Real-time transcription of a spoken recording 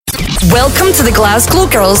Welcome to the Glasgow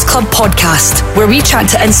Girls Club podcast, where we chat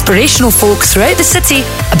to inspirational folk throughout the city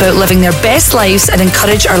about living their best lives and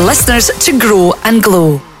encourage our listeners to grow and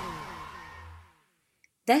glow.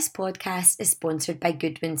 This podcast is sponsored by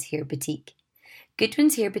Goodwin's Hair Boutique.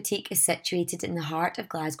 Goodwin's Hair Boutique is situated in the heart of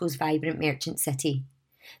Glasgow's vibrant merchant city.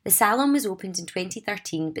 The salon was opened in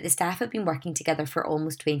 2013, but the staff have been working together for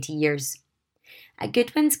almost 20 years. At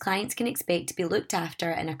Goodwin's, clients can expect to be looked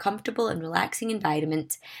after in a comfortable and relaxing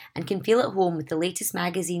environment and can feel at home with the latest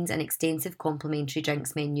magazines and extensive complimentary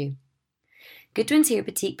drinks menu. Goodwin's Hair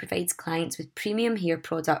Boutique provides clients with premium hair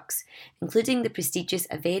products, including the prestigious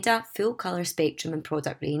Aveda full colour spectrum and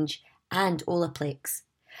product range and Olaplex.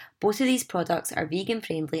 Both of these products are vegan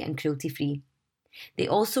friendly and cruelty free. They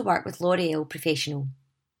also work with L'Oreal Professional.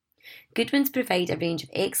 Goodwin's provide a range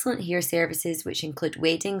of excellent hair services which include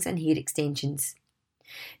weddings and hair extensions.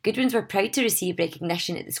 Goodwin's were proud to receive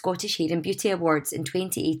recognition at the Scottish Hair and Beauty Awards in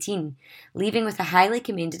 2018, leaving with a highly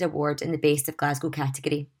commended award in the Best of Glasgow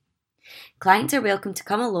category. Clients are welcome to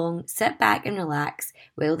come along, sit back and relax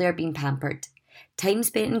while they're being pampered. Time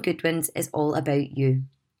spent in Goodwin's is all about you.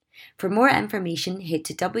 For more information, head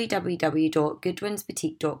to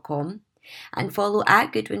www.goodwinsboutique.com and follow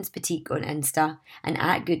at Goodwin's Boutique on Insta and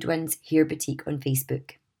at Goodwin's Hair Boutique on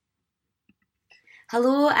Facebook.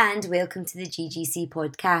 Hello and welcome to the GGC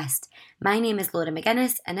podcast. My name is Laura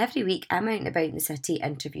McGuinness and every week I'm out and about in the city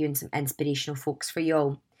interviewing some inspirational folks for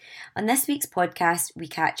y'all. On this week's podcast, we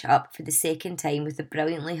catch up for the second time with the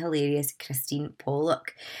brilliantly hilarious Christine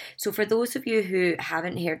Pollock. So for those of you who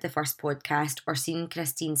haven't heard the first podcast or seen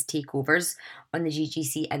Christine's takeovers on the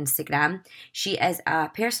GGC Instagram, she is a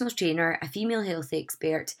personal trainer, a female health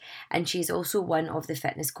expert, and she is also one of the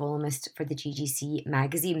fitness columnists for the GGC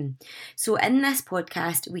magazine. So in this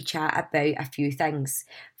podcast, we chat about a few things.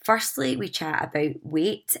 Firstly, we chat about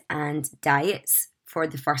weight and diets for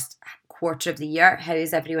the first quarter of the year. How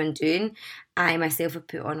is everyone doing? I myself have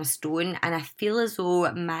put on a stone and I feel as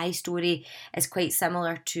though my story is quite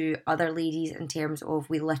similar to other ladies in terms of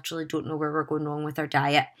we literally don't know where we're going wrong with our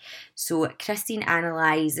diet. So Christine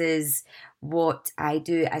analyses what I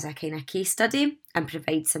do as a kind of case study and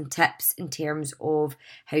provides some tips in terms of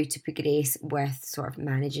how to progress with sort of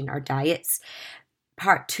managing our diets.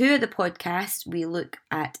 Part 2 of the podcast, we look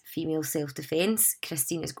at female self-defence.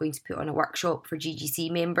 Christine is going to put on a workshop for GGC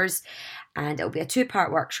members and it'll be a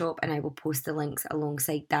 2-part workshop and I will post the links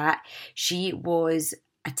alongside that. She was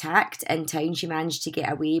attacked in town. She managed to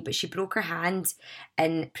get away, but she broke her hand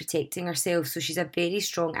in protecting herself. So she's a very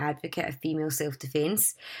strong advocate of female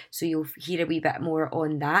self-defence. So you'll hear a wee bit more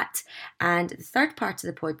on that. And the third part of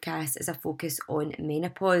the podcast is a focus on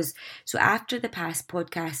menopause. So after the past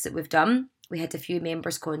podcasts that we've done, we had a few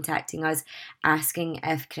members contacting us asking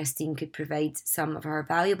if Christine could provide some of her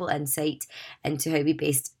valuable insight into how we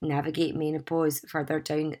best navigate menopause further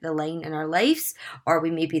down the line in our lives, or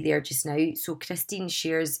we may be there just now. So Christine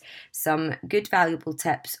shares some good valuable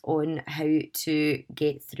tips on how to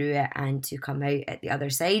get through it and to come out at the other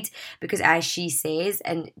side, because as she says,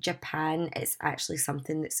 in Japan it's actually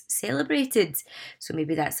something that's celebrated, so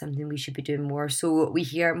maybe that's something we should be doing more. So we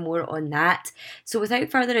hear more on that. So without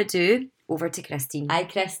further ado, over to Christine. Hi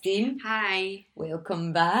Christine. Hi.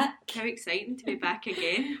 Welcome back. How exciting to be back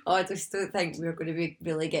again. I just don't think we're going to be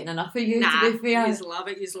really getting enough of you, to be fair. You love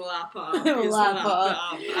it, you lap it up.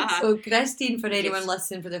 Lap it up. So Christine, for anyone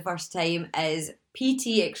listening for the first time, is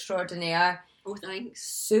PT extraordinaire. Oh, thanks.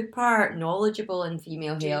 Super knowledgeable in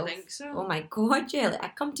female health. Do you think so? Oh my God, yeah. I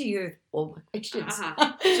come to you with all my questions.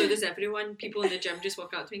 So does everyone. People in the gym just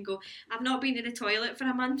walk up to me and go, I've not been in the toilet for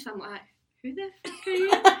a month. I'm like, who the fuck are you?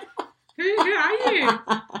 Who are you? Who are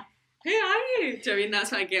you? Do you know what I mean?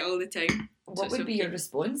 That's what I get all the time. What would be your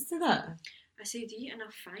response to that? I say, do you eat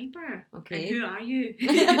enough fibre? Okay. And who are you?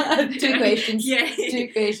 2 questions. Yeah. 2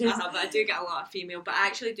 questions. But I do get a lot of female, but I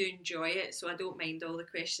actually do enjoy it, so I don't mind all the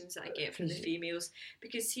questions that I get from the females,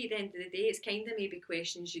 because see, at the end of the day, it's kind of maybe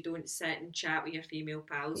questions you don't sit and chat with your female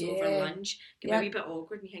pals over lunch. It can be a wee bit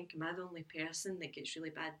awkward and you think, am I the only person that gets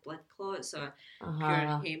really bad blood clots or pure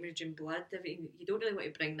hemorrhaging blood? I mean, you don't really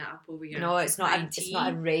want to bring that up over your it's not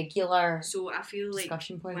a regular So I feel like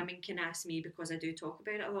point. Women can ask me, because I do talk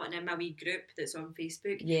about it a lot, and in my wee group that's on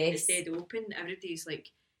Facebook, yes, it's dead open. Everybody's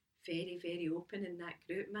like very, very open in that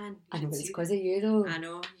group, man. I know, it's because of you though. I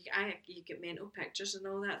know. You get mental pictures and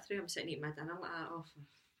all that through. I'm sitting eating my dinner like that off.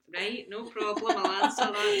 Right, no problem, I'll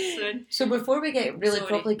answer that soon. So before we get really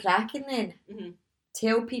properly cracking then,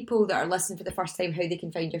 tell people that are listening for the first time how they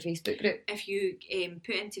can find your Facebook group. If you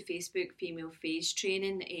put into Facebook female phase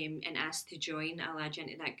training and ask to join, I'll add you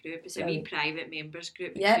into that group. It's a wee private members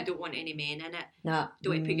group because we don't want any men in it. No.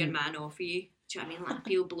 Don't want to put your man off of you. Do you know what I mean? Like, I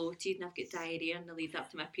feel bloated and I've got diarrhea in the lead up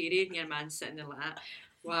to my period, and your man's sitting there like that.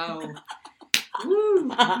 Wow. Woo!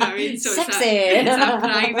 I mean, so it's a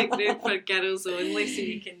private group for girls only, so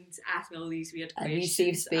you can ask me all these weird questions. A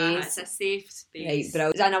safe space. It's a safe space.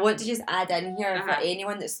 Right, bro. And I want to just add in here for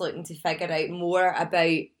anyone that's looking to figure out more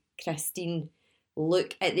about Christine,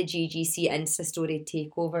 look at the GGC Insta story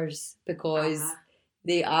takeovers, because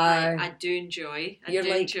they are... I do enjoy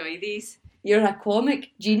these. You're a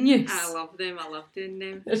comic genius. I love them. I love doing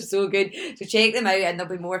them. They're so good. So check them out, and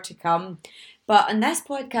there'll be more to come. But on this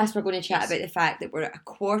podcast, we're going to chat about the fact that we're a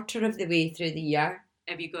quarter of the way through the year.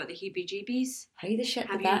 Have you got the heebie-jeebies? How the shit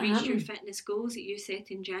Have did that you reached happen? your fitness goals that you set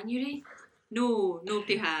in January? No,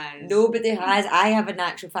 nobody has. Nobody has. I have an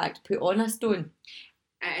actual fact put on a stone.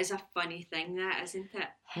 It is a funny thing, that, isn't it?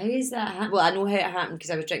 How is that happen? Well, I know how it happened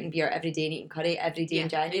because I was drinking beer every day and eating curry every day in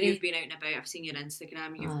January. And you've been out and about. I've seen your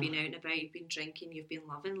Instagram. You've been out and about. You've been drinking. You've been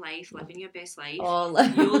loving life, living your best life. YOLO.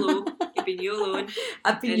 You've been YOLOing.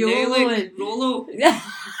 I've been YOLOing. Rolo.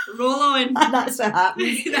 Roloing. That's what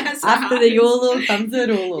happens. That's After the YOLO comes the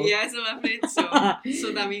Rolo. Yes, I'm afraid so.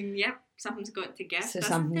 So, I mean, yep. Something's got to give. So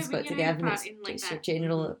something's got to give, and it's like just that. your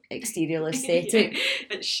general exterior aesthetic.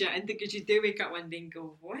 It's shit, because you do wake up one day and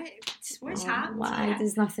go, what's happened? Why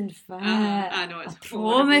does nothing fit? I know, it's I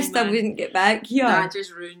promised I wouldn't get back here. That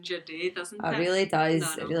just ruins your day, doesn't it? It really does.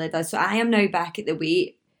 No. It really does. So I am now back at the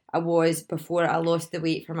weight I was before I lost the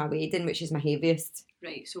weight for my wedding, which is my heaviest.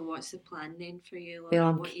 Right, so what's the plan then for you,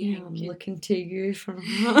 Laura? Well, I'm looking to you for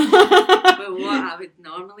that. Well, what I would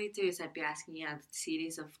normally do is I'd be asking you a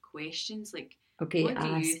series of questions, like, okay, what do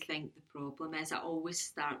you think the problem is? I always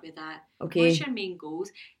start with that. Okay. What's your main goals?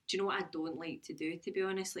 Do you know what I don't like to do, to be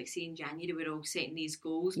honest? Like, say in January, we're all setting these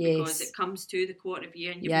goals because it comes to the quarter of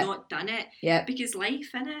year and you've not done it. Yeah. Because life,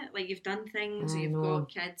 innit? Like, you've done things, you've got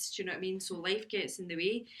kids, do you know what I mean? So life gets in the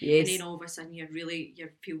way. Yes. And then all of a sudden you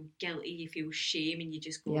feel guilty, you feel shame, and you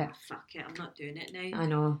just go, fuck it, I'm not doing it now. I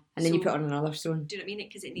know. And then you put on another stone. Do you know what I mean?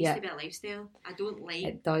 Because it needs to be a lifestyle. I don't like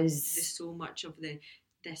it does. so much of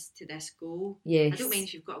this goal. Yes. I don't mind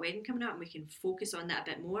if you've got a wedding coming up and we can focus on that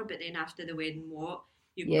a bit more, but then after the wedding, what?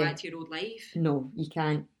 You go back to your old life? No, you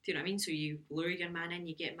can't. Do you know what I mean? So you lure your man in,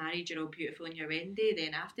 you get married, you're all beautiful on your wedding day,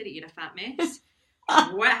 then after it you're a fat mess.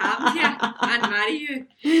 What happened here? I'd marry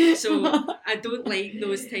you. So I don't like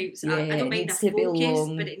those types. I don't mind a focus,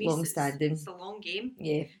 but it needs it's a long game.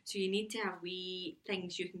 Yeah. So you need to have wee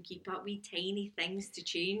things you can keep up, wee tiny things to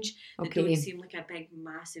change that don't seem like a big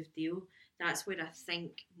massive deal. That's where I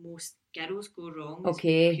think most girls go wrong.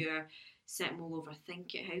 Okay. Pure sitting all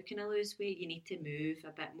overthink it. How can I lose weight? You need to move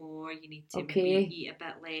a bit more. You need to maybe eat a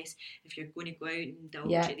bit less. If you're going to go out and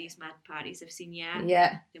indulge at these mad parties I've seen you at,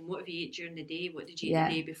 then what have you ate during the day? What did you eat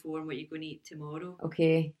the day before, and what you're going to eat tomorrow?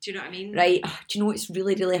 Okay. Do you know what I mean? Right. Do you know it's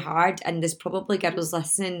really, really hard? And there's probably girls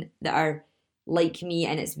listening that are like me,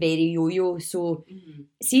 and it's very yo-yo. So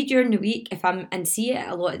see during the week, if I'm and see at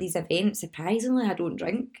a lot of these events, surprisingly I don't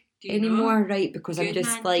drink anymore, right? Because I'm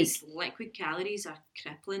just like, liquid calories are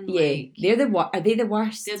crippling. They're are they the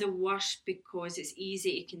worst? They're the worst because it's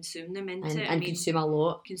easy to consume them into and consume a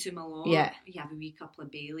lot. Yeah, you have a wee couple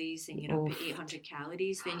of Baileys and you're up at 800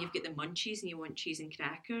 calories. Then you've got the munchies and you want cheese and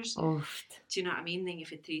crackers. Do you know what I mean? Then you've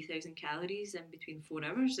had 3,000 calories in between 4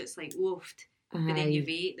 hours. It's like woofed. But then you've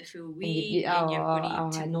ate the full week and you're going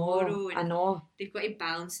to eat tomorrow. I know. They've got to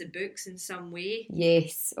balance the books in some way.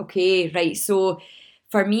 Yes. Okay. Right. So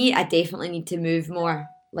for me, I definitely need to move more.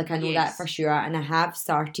 Like, I know that for sure. And I have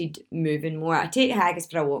started moving more. I take Haggis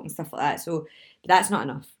for a walk and stuff like that. So but that's not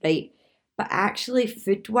enough, right? But actually,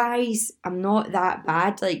 food-wise, I'm not that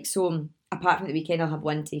bad. Like, so apart from the weekend, I'll have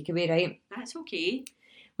one takeaway, right? That's okay.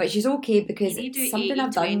 Which is okay because it's something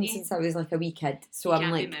I've done since I was like a wee kid. So I'm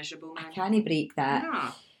like, I can't break that. No.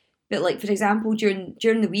 But like, for example, during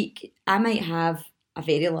the week, I might have a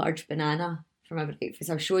very large banana for my breakfast.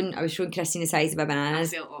 I was showing Christine the size of my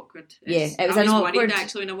bananas. I felt awkward. It was an awkward. Worried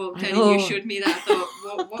actually when I walked in and you showed me that. I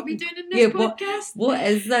thought, what are we doing in this podcast? What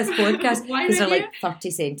is this podcast? Because they're like 30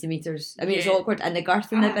 centimetres. I mean, it's awkward. And the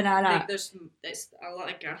girth in the banana. It's a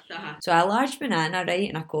lot of girth. So a large banana, right,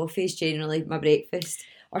 and a coffee is generally my breakfast.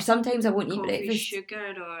 Or sometimes I won't eat breakfast.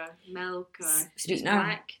 Sugar or milk or sweetener.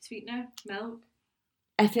 Black sweetener, milk.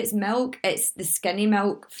 If it's milk, it's the skinny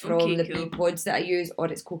milk from the pea pods that I use, or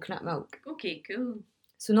it's coconut milk. Okay, cool.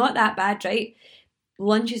 So not that bad, right?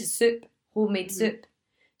 Lunch is soup, homemade soup.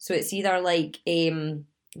 So it's either like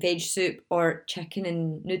veg soup or chicken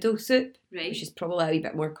and noodle soup, which is probably a wee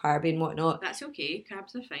bit more carby and whatnot. That's okay,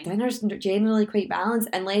 carbs are fine. Dinner's generally quite balanced,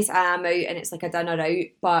 unless I am out and it's like a dinner out,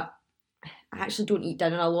 but I actually don't eat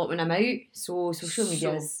dinner a lot when I'm out, so social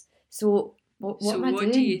media is... So What so am I what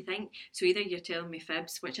doing? do you think? So either you're telling me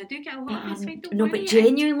fibs, which I do get a lot of, it's fine, don't No, worry. but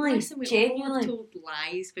genuinely, Listen, we all have told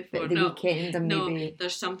lies before. But the weekend and maybe...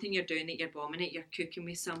 there's something you're doing that you're bombing it, you're cooking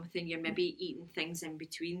with something, you're maybe eating things in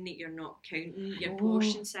between that you're not counting. Your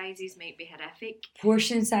portion sizes might be horrific.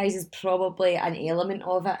 Portion size is probably an element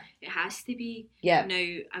of it. It has to be. Yeah. Now,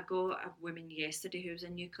 I got a woman yesterday who was a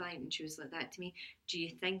new client and she was like that to me. Do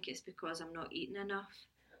you think it's because I'm not eating enough?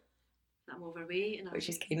 That I'm overweight? And Which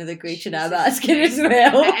is like, kind of the question I'm asking as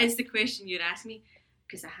well. It is the question you're asking me.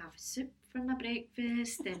 Because I have soup for my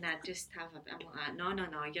breakfast and I just have I'm like,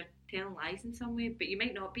 no, you're telling lies in some way, but you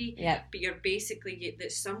might not be. Yeah. But you're basically,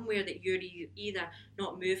 there's somewhere that you're either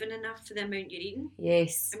not moving enough for the amount you're eating.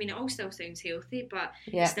 Yes. I mean, it all still sounds healthy, but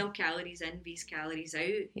Yeah. it's still calories in vs calories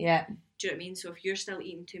out. Yeah. Do you know what I mean? So if you're still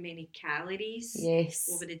eating too many calories Yes.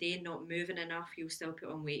 over the day and not moving enough, you'll still put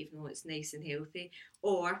on weight even though it's nice and healthy.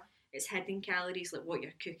 Or it's hidden calories, like what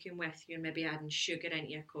you're cooking with. You're maybe adding sugar into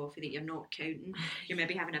your coffee that you're not counting. You're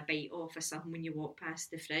maybe having a bite off of something when you walk past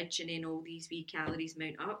the fridge, and then all these wee calories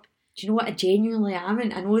mount up. Do you know what? I genuinely am,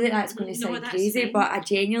 and I know that that's going to sound crazy, fine. but I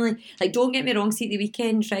genuinely, like, don't get me wrong, see, at the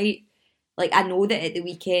weekends, right? Like, I know that at the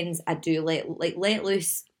weekends I do let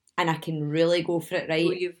loose, and I can really go for it, right?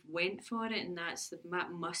 Well, you've went for it, and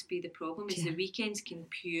that must be the problem, is the weekends can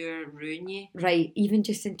pure ruin you. Right, even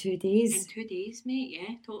just in 2 days. In 2 days, mate,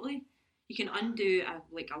 yeah, totally. You can undo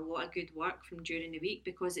a lot of good work from during the week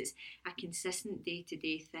because it's a consistent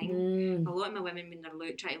day-to-day thing. A lot of my women, when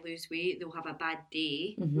they're trying to lose weight, they'll have a bad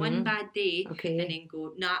day, one bad day, Okay. and then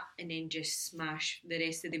go, nah, and then just smash the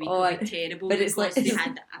rest of the week. Oh, Will be terrible but it's because like- they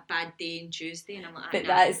had a bad day on Tuesday, and I'm like, But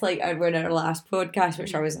nah. that's like our last podcast,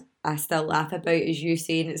 which I still laugh about, is you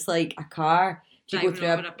saying it's like a car. You go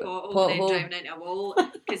driving through over a pothole and then pothole. driving into a wall,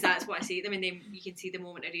 because that's what I say to them, and then you can see the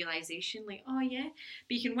moment of realisation, like, oh yeah,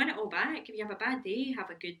 but you can win it all back. If you have a bad day, have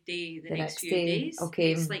a good day the next few day. days.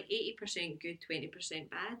 Okay. It's like 80% good, 20%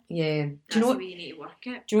 bad. Yeah. That's Do you know the what? way you need to work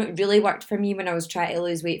it. Do you know what really worked for me when I was trying to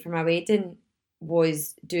lose weight for my wedding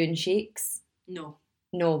was doing shakes? No.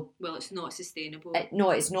 No. Well, it's not sustainable. No,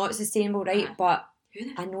 it's not sustainable, right? But Who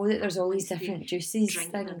the I know that there's all these wants to be different juices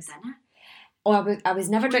drinking their things. dinner? Oh, I was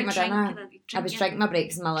never drinking my Drink dinner. your- I was your- drinking my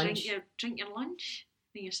breaks and my lunch. Drink your lunch.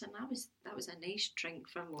 When you're sitting, that was a nice drink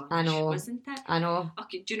for lunch. I know. Wasn't it? I know.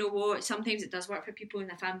 Okay, do you know what? Sometimes it does work for people,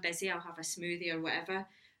 and if I'm busy, I'll have a smoothie or whatever.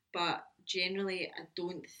 But generally, I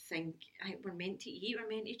don't think we're meant to eat. We're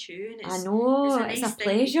meant to chew, and I know. It's nice a thing to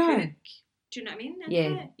pleasure. cook. Do you know what I mean? Isn't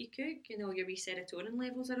Yeah. it? You cook, your wee serotonin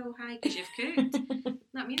levels are all high because you've cooked.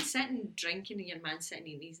 You know what I mean? Sitting drinking and your man sitting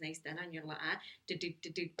eating his nice dinner, and you're like,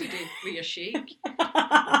 with your shake.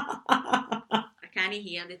 I can't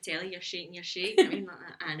hear the telly. You're shaking your shake. I mean,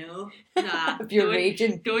 I know. Nah, If you're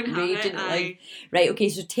raging. don't have raging it. like, right, okay,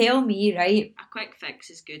 so tell me, right, A quick fix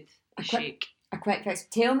is good. A A quick- shake. a quick fix.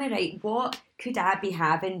 Tell me, right, what could I be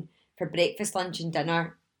having for breakfast, lunch and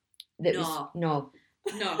dinner that was... No.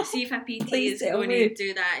 No, see if a PT Please is tell going me. to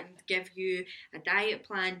do that and give you a diet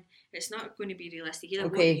plan, it's not going to be realistic either.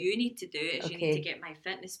 Okay. What you need to do is you need Okay. to get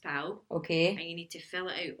MyFitnessPal Okay. and you need to fill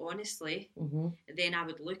it out honestly. Mm-hmm. Then I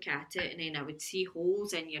would look at it and then I would see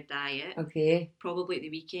holes in your diet. Okay. Probably at the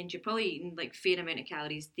weekend. You're probably eating like fair amount of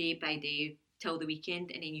calories day by day till the weekend,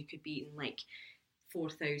 and then you could be eating like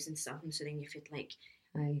 4,000 something, so then you've had like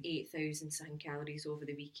Aye. 8,000 something calories over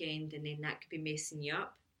the weekend, and then that could be messing you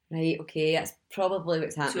up. Right, okay, that's probably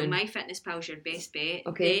what's So happening. MyFitnessPal's your best bet.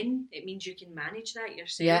 Okay. Then it means you can manage that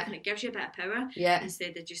yourself, Yeah. and it gives you a bit of power Yeah.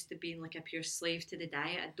 instead of just being like a pure slave to the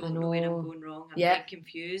diet. I I don't know where know. I'm going wrong. I'm Yeah. like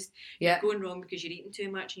confused. Yeah. You're going wrong because you're eating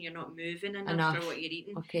too much and you're not moving enough, Enough. for what you're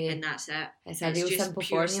eating. Okay. And that's it. It's a real just simple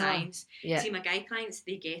pure formula. science. Yeah. See, my guy clients,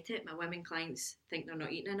 they get it. My women clients think they're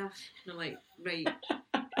not eating enough. And I'm like, right.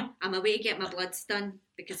 I'm away to get my bloods done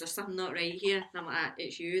because there's something not right here. And I'm like,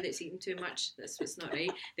 it's you that's eating too much. That's what's not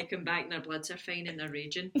right. They come back and their bloods are fine and they're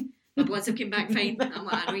raging. My bloods have come back fine. I'm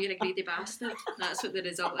like, I know you're a greedy bastard. That's what the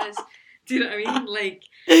result is. Do you know what I mean? Like,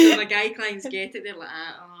 so my guy clients get it. They're like,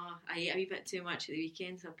 I eat a wee bit too much at the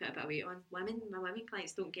weekend, so I put a bit of weight on. My women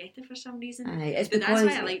clients don't get it for some reason. Aye, it's But because...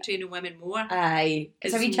 that's why I like training women more. Aye.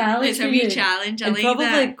 It's a wee challenge It's for a wee you. challenge. I And like probably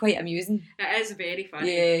that. quite amusing. It is very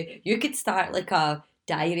funny. Yeah. You could start like a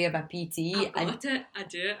diary of a PT. I've and got it. I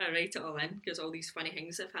do it. I write it all in because all these funny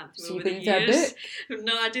things have happened to me So you over put the it into a years. book?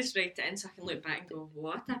 No, I just write it in so I can look back and go,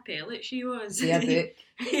 what a pellet she was. do a book.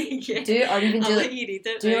 Yeah. Do it, or even I'll do let like, you read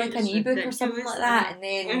it. do right? like an It's ebook or something ridiculous. like that, and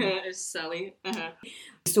then It's silly.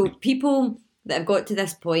 so people that have got to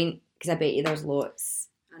this point, because I bet you there's lots.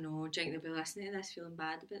 I know, do you think they'll be listening to this feeling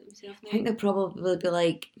bad about themselves I think now? they'll probably be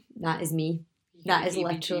like, "That is me." That is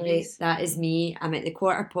literally, that is me. I'm at the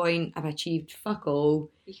quarter point. I've achieved fuck all.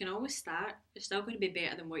 You can always start. You're still going to be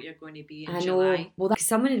better than what you're going to be in I know. July. Well,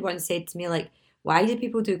 someone had once said to me, like, why do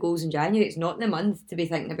people do goals in January? It's not the month to be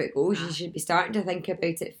thinking about goals. You should be starting to think about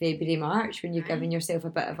it February, March, when you're giving yourself a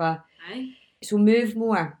bit of a... So move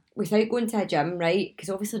more without going to a gym, right? Because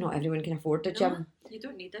obviously not everyone can afford a gym. You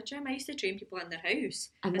don't need a gym. I used to train people in their house.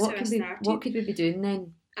 And That's what could we be doing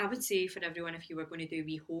then? I would say for everyone, if you were going to do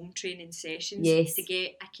wee home training sessions, to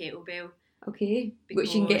get a kettlebell. Okay.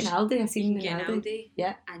 Which you can get in Aldi. I've seen them in Aldi.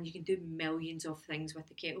 Yeah. And you can do millions of things with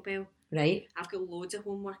the kettlebell. Right. I've got loads of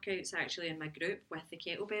home workouts actually in my group with the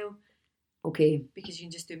kettlebell. Okay. Because you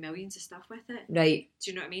can just do millions of stuff with it. Right. Do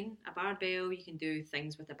you know what I mean? A barbell, you can do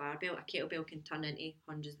things with a barbell. A kettlebell can turn into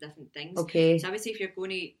hundreds of different things. Okay. So I would say if you're going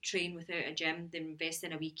to train without a gym, then invest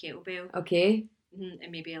in a wee kettlebell. Okay.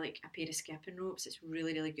 And maybe like a pair of skipping ropes. It's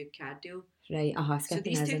really, really good cardio. Right,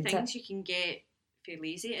 skipping. So these two things you can get for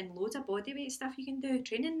lazy, and loads of bodyweight stuff you can do.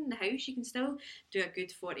 Training in the house, you can still do a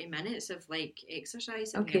good 40 minutes of like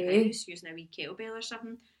exercise in your house using a wee kettlebell or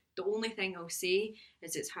something. The only thing I'll say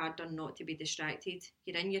is it's harder not to be distracted.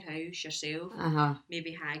 You're in your house yourself.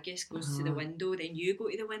 Maybe Haggis goes to the window, then you go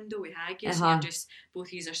to the window with Haggis. And you're just, both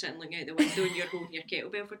of you are sitting looking out the window and you're holding your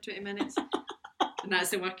kettlebell for 20 minutes. And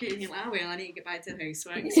that's the workout, and you're like, well, I need to get back to the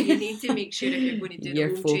housework. So you need to make sure if you're going to do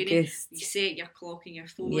the home training, you set your clock and your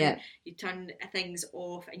phone, you turn things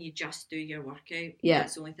off, and you just do your workout.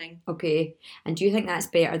 That's the only thing. Okay. And do you think that's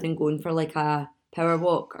better than going for like a power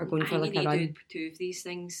walk or going for like a run? You need to do two of these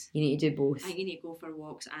things. You need to do both. I think you need to go for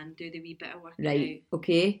walks and do the wee bit of workout. Right.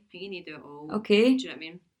 Okay. I think you need to do it all. Okay. Do you know what I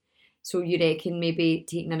mean? So you reckon maybe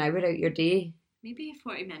taking an hour out your day? Maybe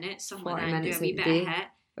 40 minutes, something like that, and do a wee bit of HIIT.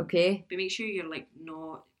 Okay. But make sure you're like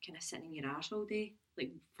not kind of sitting in your arse all day.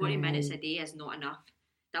 Like 40 minutes a day is not enough.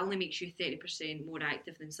 That only makes you 30% more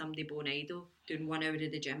active than somebody born idle doing 1 hour of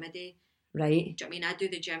the gym a day. Right. Do you know what I mean? I do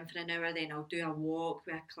the gym for an hour, then I'll do a walk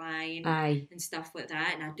with a client and stuff like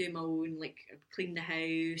that, and I do my own, like, clean the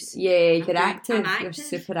house. Yeah, you're active. You're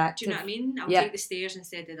super active. Do you know what I mean? I'll take the stairs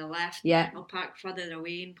instead of the lift. Yeah. I'll park further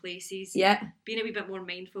away in places. Yeah. Being a wee bit more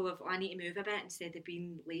mindful of, I need to move a bit instead of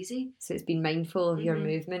being lazy. So it's being mindful of your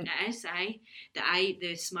movement. It is,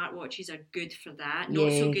 the smartwatches are good for that.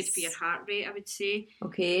 Not so good for your heart rate, I would say.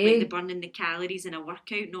 Okay. Like the burning the calories in a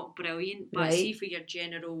workout, not brilliant. But see for your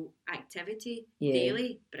general activity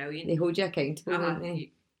daily, brilliant. They hold you accountable, don't they? Do you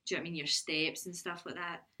know what I mean? Your steps and stuff like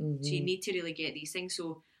that. So you need to really get these things.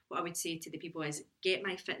 So what I would say to the people is get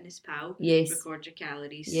MyFitnessPal, record your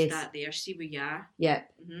calories, start there, see where you are.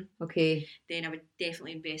 Yep. Okay. Then I would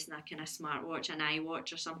definitely invest in that kind of smartwatch, an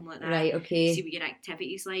iWatch or something like that. Right, okay. See what your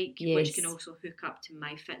activity's like, which can also hook up to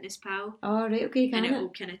MyFitnessPal. Oh, right, okay, and it will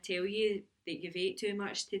kind of tell you that you've ate too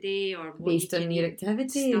much today or what based on your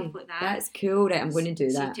activity. Stuff like that. That's cool, right, I'm going to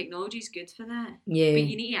do that. Technology's good for that. Yeah. But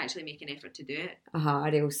you need to actually make an effort to do it. Or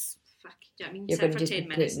else... Fuck, do you know what I mean? Sit for 10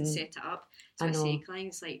 minutes and set it up. So I say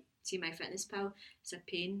clients, like, see MyFitnessPal, it's a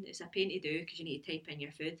pain to do because you need to type in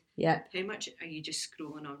your food. Yep. How much are you just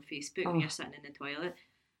scrolling on Facebook when you're sitting in the toilet?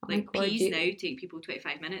 Like, God, peas now take people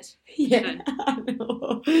 25 minutes. Yeah, I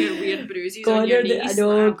know. Your weird bruises on your knees. I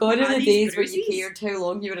know, gone are the days where you cared how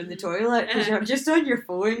long you were in the toilet because you're just on your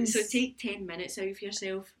phone. So take 10 minutes out of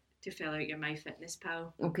yourself to fill out your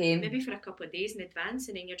MyFitnessPal. Okay. Maybe for a couple of days in advance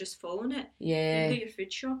and then you're just following it. Yeah. You do your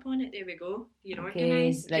food shop on it, there we go. You're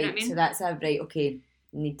organised. Right, you know what I mean? so that's right, okay.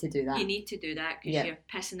 You need to do that. You need to do that because you're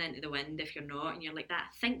pissing into the wind if you're not, and you're like, I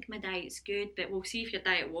think my diet's good, but we'll see if your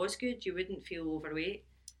diet was good, you wouldn't feel overweight.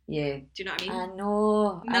 Yeah. Do you know what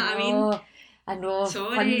I mean? I know.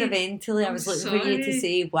 Sorry. Fundamentally, I was looking for you to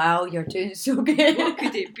say, wow, you're doing so good. What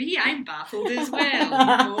could it be? I'm baffled as well.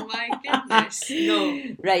 Oh my goodness.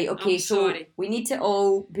 No. Right, okay, so we need to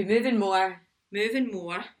all be moving more.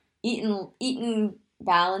 Eating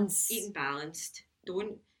balanced. Eating balanced.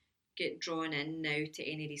 Don't get drawn in now to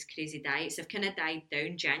any of these crazy diets. They've kind of died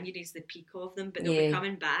down. January's the peak of them, but they'll be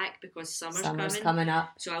coming back because summer's coming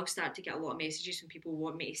up. So I'll start to get a lot of messages from people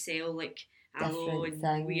want me to sell like aloe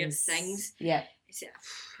and weird things. Yeah.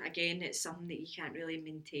 Again, it's something that you can't really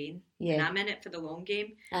maintain. Yeah. And I'm in it for the long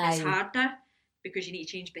game. It's harder because you need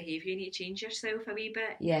to change behaviour. You need to change yourself a wee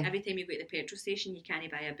bit. Yeah. Every time you go to the petrol station, you can't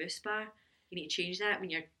buy a Boost bar. You need to change that when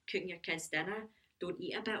you're cooking your kids' dinner. Don't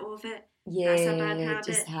eat a bit of it. Yeah, that's a bad habit.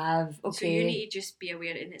 Just have, okay. So you need to just be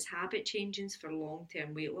aware, and it's habit changings for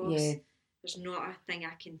long-term weight loss. Yeah. There's not a thing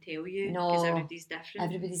I can tell you because everybody's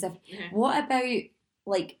different. Yeah. What about,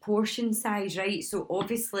 like, portion size, right? So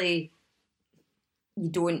obviously you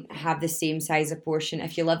don't have the same size of portion.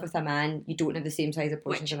 If you live with a man, you don't have the same size of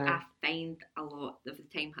portion as a man. I find a lot of the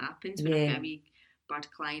time happens when I've got a wee bird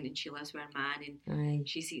client and she lives with her man and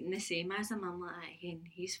she's eating the same as him. I'm like,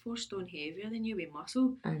 he's 4 stone heavier than you with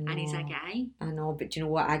muscle, and he's a guy. I know, but do you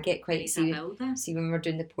know what? I get quite see when we're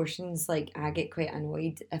doing the portions, like I get quite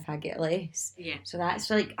annoyed if I get less. Yeah. So that's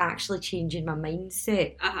like actually changing my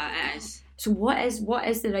mindset. It is. So what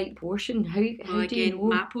is the right portion? How do you know?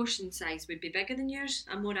 My portion size would be bigger than yours.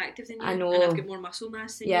 I'm more active than you. I know. And I've got more muscle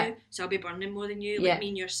mass than you, so I'll be burning more than you. Like me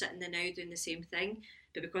and you're sitting there now doing the same thing,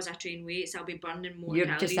 but because I train weights, I'll be burning more calories than you.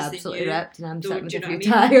 You're just absolutely ripped, and I'm sitting with a few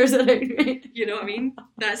tyres around me. You know what I mean?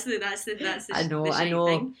 That's the I know.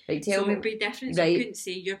 Thing. Right, tell me. So it'd be different. So I couldn't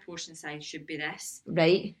say your portion size should be this.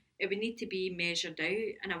 Right. It would need to be measured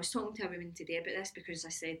out. And I was talking to a woman today about this because I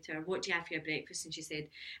said to her, "What do you have for your breakfast?" And she said,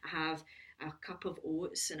 "I have a cup of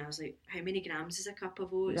oats." And I was like, "How many grams is a cup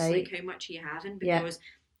of oats? Right. Like, how much are you having?" Because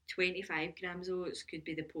 25 grams of oats could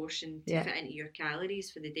be the portion to fit into your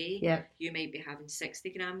calories for the day. Yeah. You might be having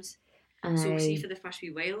 60 grams. So see, for the first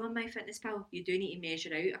wee while on MyFitnessPal, you do need to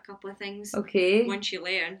measure out a couple of things. Okay. Once you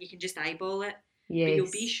learn, you can just eyeball it. Yes. But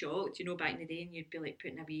you'll be shocked, back in the day, and you'd be like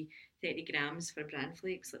putting a wee 30 grams for bran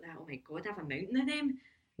flakes like that. Oh my God, I have a mountain of them.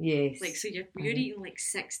 Yes. Like, so you're eating like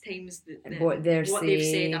 6 times what they've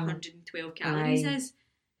said 112 calories is.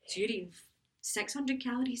 So you're eating 600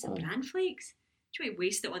 calories of bran flakes. Do you want to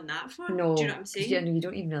waste it on that for? No. Do you know what I'm saying? You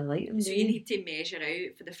don't even really like them, so you need to measure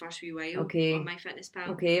out for the first wee while on MyFitnessPal.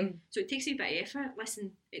 Okay. So it takes a bit of effort.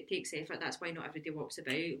 Listen, it takes effort. That's why not everybody walks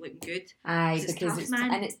about looking good. Because it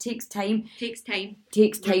takes time.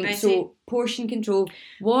 Takes time. So portion control.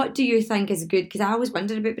 What do you think is good? Because I always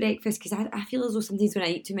wondered about breakfast, because I feel as though sometimes when I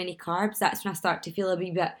eat too many carbs, that's when I start to feel a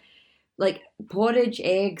wee bit like porridge,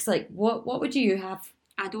 eggs. Like what would you have?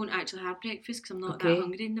 I don't actually have breakfast because I'm not that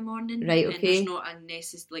hungry in the morning. Right, okay. And there's not a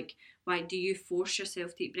necessary, why do you force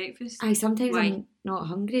yourself to eat breakfast? Sometimes I'm not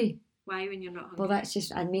hungry. Why when you're not hungry? Well, that's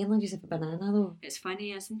just, I mainly just have a banana though. It's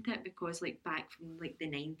funny, isn't it? Because back from the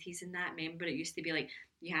 90s and that, remember it used to be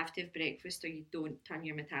you have to have breakfast or you don't turn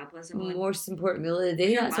your metabolism on. Most important meal of the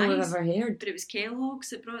day, that's all I've ever heard. But it was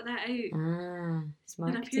Kellogg's that brought that out. It's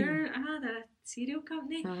marketing. They're a cereal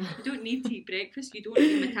company. You don't need to eat breakfast. You don't,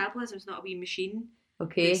 your metabolism's not a wee machine.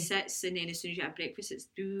 Okay. It sits and then as soon as you have breakfast, it's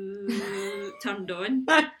turned on.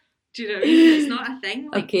 Do you know what I mean? It's not a thing.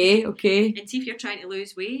 Okay. And see, if you're trying to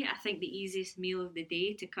lose weight, I think the easiest meal of the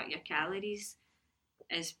day to cut your calories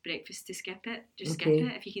is breakfast to skip it. Just skip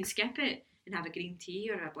it. If you can skip it and have a green tea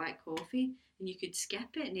or a black coffee, then you could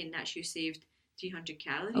skip it and then that's you saved 300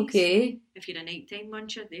 calories. Okay. If you're a nighttime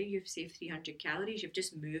muncher, there you've saved 300 calories. You've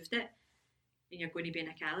just moved it. And you're going to be in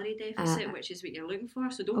a calorie deficit, which is what you're looking for.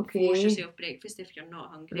 So don't force yourself breakfast if you're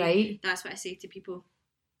not hungry. Right. That's what I say to people.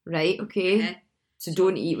 Right, okay. So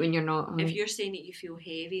don't eat when you're not hungry. If you're saying that you feel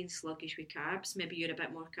heavy and sluggish with carbs, maybe you're a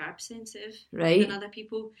bit more carb sensitive than other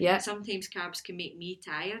people. Yeah. Sometimes carbs can make me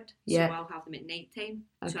tired, so I'll have them at night time,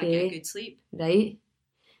 so I get a good sleep. Right.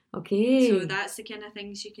 Okay. So that's the kind of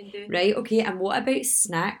things you can do. Right, okay. And what about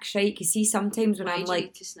snacks, right? Because see, sometimes when I'm Why do you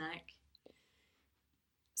need to snack?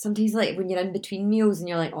 Sometimes when you're in between meals and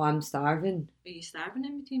you're like, oh, I'm starving. Are you starving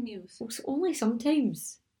in between meals? Well, so only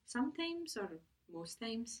sometimes. Sometimes or most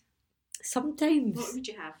times? Sometimes. What would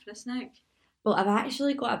you have for a snack? Well, I've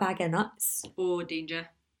actually got a bag of nuts. Oh, danger.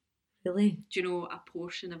 Really? Do you know a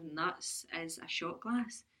portion of nuts is a shot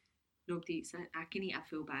glass? Nobody eats it. I can eat a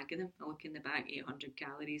full bag of them. I look in the bag, 800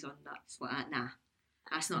 calories on nuts. Like that. Nah,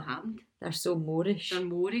 that's not happened. They're so moreish. They're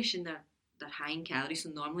moreish and they're high in calories. So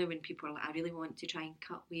normally when people are like, I really want to try and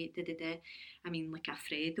cut weight, I mean, like a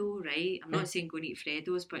Freddo, right? I'm not saying go and eat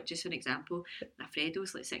Freddos, but just an example, a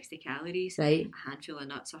Freddo's 60 calories. Right. A handful of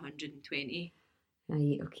nuts, 120.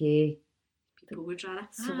 Right, okay. People would rather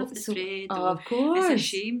have the Freddo. Oh, of course. It's a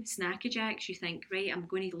shame. Snackajacks, you think, right, I'm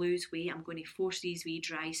going to lose weight, I'm going to force these wee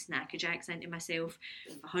dry Snackajacks into myself.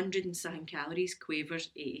 100 and something calories, Quavers,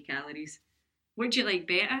 80 calories. Would you like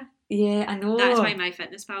better? Yeah, I know. That's why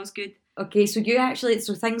MyFitnessPal's good. Okay, so you actually,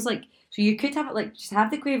 things so you could have it just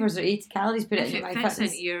have the Quavers or 80 calories, put it in MyFitness. If it fits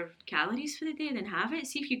into your calories for the day, then have it.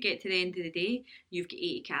 See if you get to the end of the day, you've got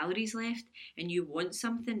 80 calories left, and you want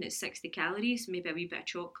something that's 60 calories, maybe a wee bit of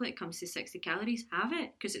chocolate comes to 60 calories, have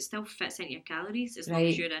it, because it still fits into your calories as long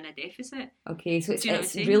as you're in a deficit. Okay, so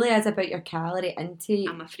it's really is about your calorie intake.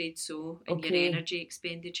 I'm afraid so, and your energy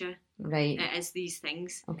expenditure. Right. It is these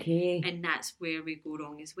things. Okay. And that's where we go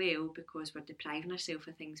wrong as well, because we're depriving ourselves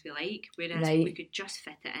of things we like, whereas we could just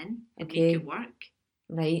fit it in and make it work.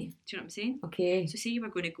 Right. Do you know what I'm saying? Okay. So say you were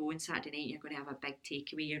going to go on Saturday night, you're going to have a big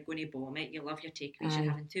takeaway, you're going to bomb it, you love your takeaways, you're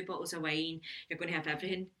having 2 bottles of wine, you're going to have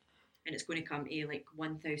everything. and it's going to come to like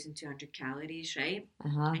 1,200 calories, right?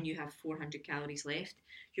 And you have 400 calories left.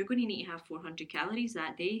 You're going to need to have 400 calories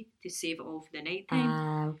that day to save it all for the night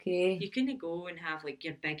time. Okay. You couldn't go and have like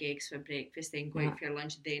your big eggs for breakfast, then go out for your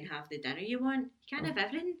lunch, then have the dinner you want. You can't have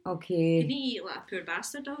everything. Okay. You need to eat like a poor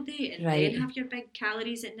bastard all day and then have your big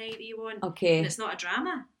calories at night that you want. Okay. And it's not a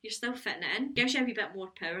drama. You're still fitting it in. Gives you a wee bit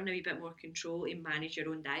more power and a wee bit more control to manage your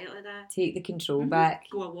own diet like that. Take the control back.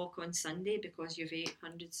 Go a walk on Sunday because you've ate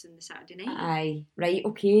hundreds on the Saturday night. Aye. Right,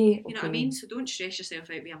 okay. You know what I mean? So don't stress yourself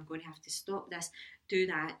out with, I'm going to have to stop this, do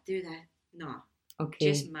that. No.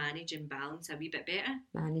 Okay. Just manage and balance a wee bit better.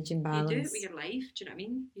 Manage and balance. You do it with your life, do you know what I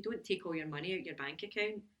mean? You don't take all your money out your bank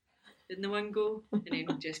account in the one go and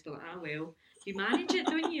then just be like, well. You manage it,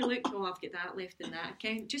 don't you? Look, I've got that left in that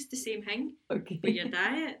account. Just the same thing with your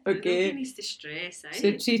diet. Okay. Nobody needs to stress out.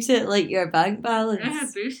 So treat it like your bank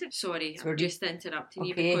balance. Sorry, I'm just interrupting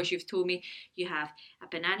you because you've told me you have a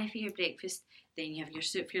banana for your breakfast, then you have your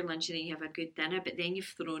soup for your lunch, and then you have a good dinner, but then you've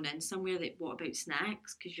thrown in somewhere that, what about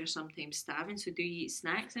snacks? Because you're sometimes starving, so do you eat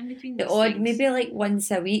snacks in between these things? Maybe like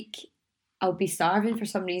once a week, I'll be starving for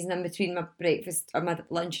some reason in between my breakfast or my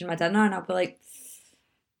lunch and my dinner, and I'll be like,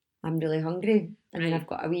 I'm really hungry, and then I've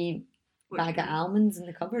got a wee bag of almonds in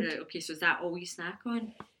the cupboard. Right, okay, so is that all you snack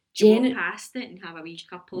on? Do you walk past it and have a wee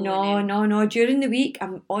couple? No. During the week,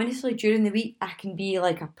 I can be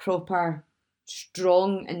like a proper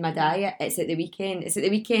strong in my diet. It's at the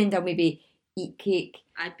weekend. I'll maybe eat cake.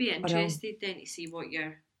 I'd be interested then to see what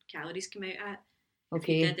your calories come out at.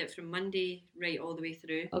 Okay. If you did it from Monday right all the way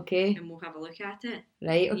through. Okay. And we'll have a look at it.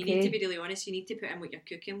 Right, okay. You need to be really honest. You need to put in what you're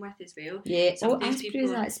cooking with as well. Yeah.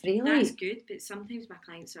 That's spray light. That's good, but sometimes my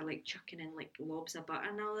clients are like chucking in like lobs of butter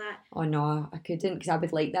and all that. Oh no, I couldn't because I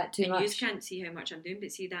would like that too much. You can't see how much I'm doing,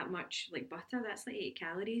 but see that much like butter, that's like 80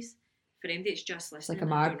 calories. For them that's just listening, it's like a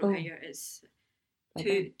marble. It's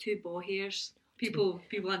two ball hairs. People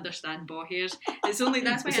understand ball hairs. It's only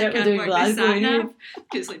that's why I can't work with sat-nav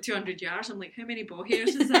because it's like 200 yards. I'm like, how many ball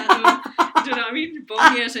hairs is that though? Do you know what I mean? Ball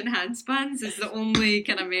hairs and handspans is the only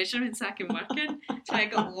kind of measurements I can work in. So I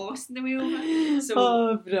got lost in the way over.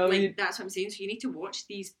 So like, that's what I'm saying. So you need to watch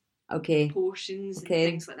these portions and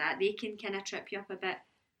things like that. They can kind of trip you up a bit.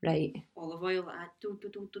 Right. Olive oil like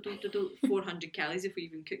that. 400 calories if we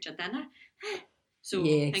even cooked your dinner. So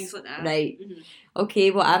things like that. Right. Mm-hmm.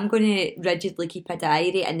 Okay, well I'm going to rigidly keep a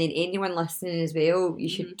diary, and then anyone listening as well, you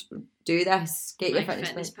should do this. Get your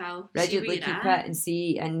fitness pal. Rigidly keep it and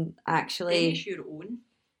see, and actually finish your own.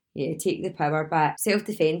 Yeah, take the power back.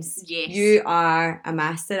 Self-defence. Yes. You are a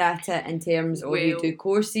master at it in terms of you do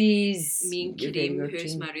courses. Me and Kareem,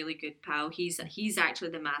 who's my really good pal, he's actually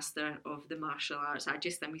the master of the martial arts. I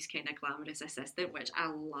just am his kind of glamorous assistant, which I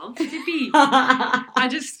love to be. I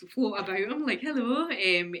just float about him like, hello.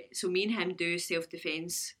 So me and him do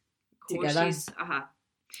self-defence courses.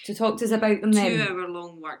 So talk to us about them then.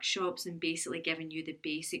 2-hour-long workshops and basically giving you the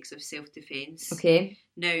basics of self-defence. Okay.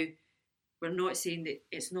 Now, we're not saying that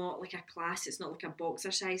it's not like a class, it's not like a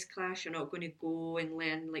boxercise class. You're not going to go and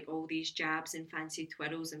learn like all these jabs and fancy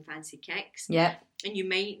twirls and fancy kicks. Yeah. And you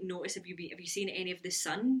might notice, have you seen any of The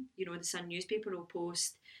Sun? You know, The Sun newspaper will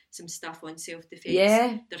post some stuff on self-defence.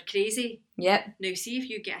 Yeah. They're crazy. Yep. Now, see if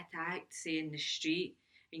you get attacked, say, in the street,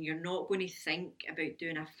 and you're not going to think about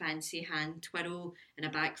doing a fancy hand twirl and a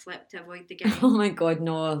backflip to avoid the guy. Oh my God,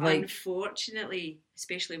 no. Unfortunately,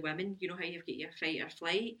 especially women, you know how you've got your fight or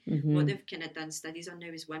flight? Mm-hmm. What they've kind of done studies on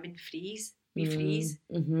now is women freeze. We freeze.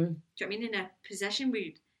 Mm-hmm. Do you know what I mean? In a position where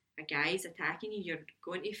a guy's attacking you, you're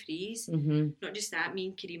going to freeze. Mm-hmm. Not just that, me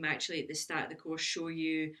and Kareem actually at the start of the course show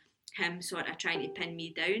you him sort of trying to pin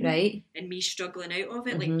me down, right, and me struggling out of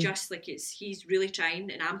it, like just like he's really trying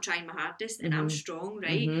and I'm trying my hardest and I'm strong,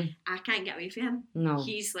 right? I can't get away from him. No,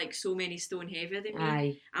 he's like so many stone heavier than me.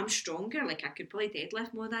 Aye. I'm stronger, like I could probably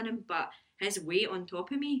deadlift more than him, but his weight on top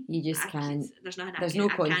of me, you just can't. There's nothing. No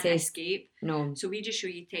contest. I can't escape. No. So we just show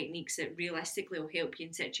you techniques that realistically will help you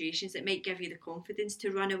in situations that might give you the confidence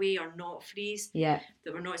to run away or not freeze. Yeah.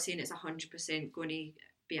 That we're not saying it's 100% going to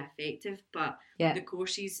be effective, but the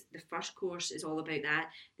courses, the first course is all about that.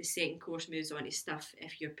 The second course moves on to stuff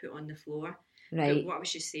if you're put on the floor. Right. But what I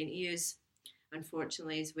was just saying to you is,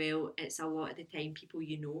 unfortunately as well, it's a lot of the time people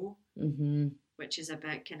you know, which is a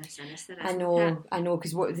bit kind of sinister. I know,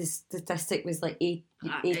 because what the statistic was like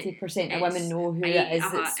 80% of women know who it is.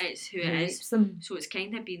 It's who it is. Them. So it's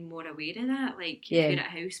kind of being more aware of that. Like if you're at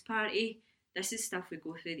a house party, this is stuff we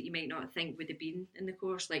go through that you might not think would have been in the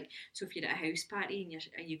course. Like, so if you're at a house party and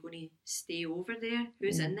are you going to stay over there?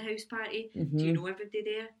 Who's in the house party? Do you know everybody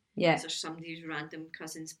there? Yeah. Is there somebody's random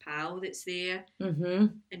cousin's pal that's there?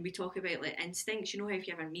 And we talk about like instincts. You know how if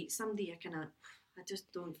you ever meet somebody, you're kind of, I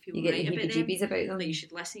just don't feel You get right the about them. heebie-jeebies about them. Like, you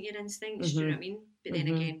should listen to your instincts, do you know what I mean? But then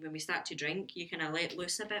again, when we start to drink, you kind of let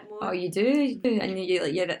loose a bit more. Oh, you do.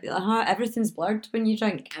 And everything's blurred when you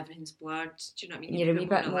drink. Everything's blurred, do you know what I mean? You're a wee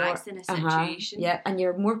bit more relaxed in a situation. Yeah, and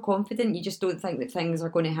you're more confident. You just don't think that things are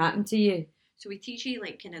going to happen to you. So we teach you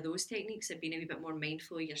like kind of those techniques of being a wee bit more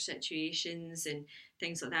mindful of your situations and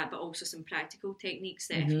things like that, but also some practical techniques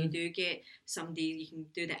that if you do get somebody, you can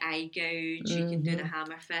do the eye gouge, you can do the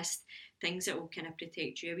hammer fist, things that will kind of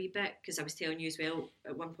protect you a wee bit. Because I was telling you as well,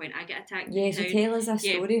 at one point I got attacked in town. So tell us a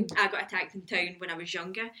story. I got attacked in town when I was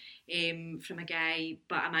younger from a guy,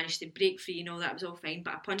 but I managed to break free and all that was all fine,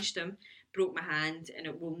 but I punched him, broke my hand, and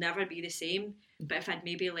it will never be the same. But if I'd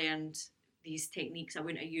maybe learned these techniques, I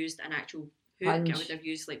wouldn't have used an actual hook. I would have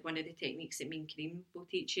used like one of the techniques that me and Kareem will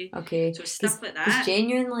teach you. Okay. So stuff like that. Because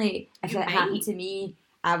genuinely, if it happened to me,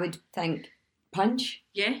 I would think punch.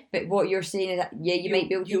 Yeah. But what you're saying is that you might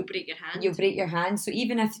be able to. You'll break your hand. You'll break your hand. So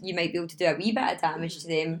even if you might be able to do a wee bit of damage to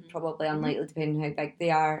them, probably unlikely depending on how big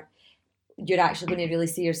they are, you're actually going to really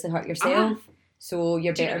seriously hurt yourself. So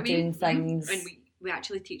you're better doing things. And we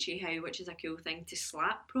actually teach you how, which is a cool thing, to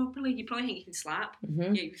slap properly. You probably think you can slap.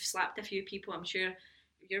 Yeah, you've slapped a few people, I'm sure.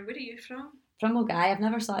 Where are you from? From Mulgai. I've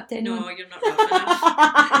never slapped anyone. No, you're not rough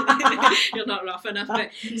enough. You're not rough enough.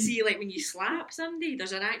 But see, like when you slap somebody,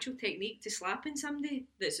 there's an actual technique to slapping somebody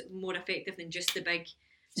that's more effective than just the big...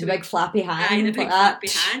 So big flappy hand. The big flappy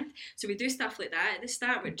hand. So we do stuff like that at the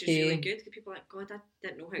start, which is really good, because people are like, God, I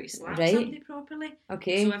didn't know how to slap somebody properly.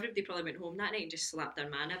 Okay. So everybody probably went home that night and just slapped their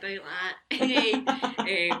man about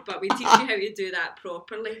that. But we teach you how to do that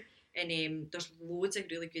properly. And there's loads of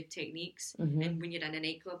really good techniques. And when you're in a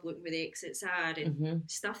nightclub looking where the exits are and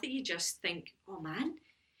stuff that you just think, oh man,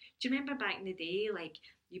 do you remember back in the day, like,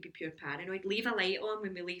 you'd be pure paranoid. Leave a light on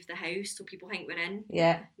when we leave the house so people think we're in.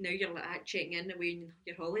 Yeah. Now you're like checking in away on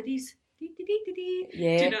your holidays.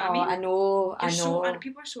 Yeah. Do you know what I mean? I know. And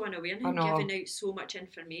people are so unaware and giving out so much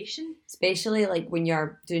information. Especially like when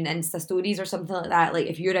you're doing Insta stories or something like that. Like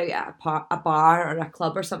if you're out at a bar or a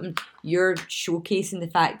club or something, you're showcasing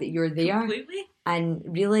the fact that you're there. Completely. And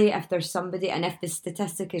really, if there's somebody, and if the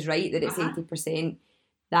statistic is right that it's 80%,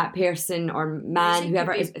 that person or man,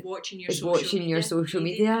 whoever is watching your social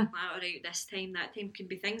media. Right, this time, that time, can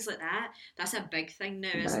be things like that. That's a big thing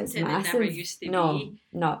now, No, isn't it's it? massive. It never used to be. No.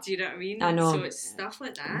 Do you know what I mean? I know. So it's stuff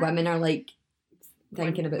like that. Women are like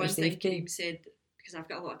thinking about their One safety. thing Kareem said, because I've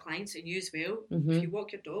got a lot of clients and you as well, if you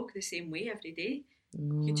walk your dog the same way every day,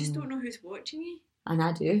 you just don't know who's watching you. And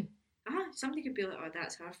I do. Somebody could be like, oh,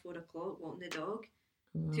 that's her 4 o'clock walking the dog.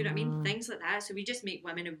 Do you know what I mean? Things like that. So we just make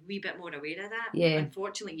women a wee bit more aware of that. Yeah.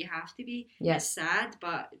 Unfortunately, you have to be. Yeah. It's sad,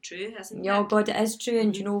 but true, isn't it? Yeah, God, it is true.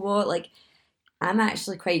 And you know what? Like, I'm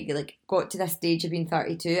actually quite, like, got to this stage of being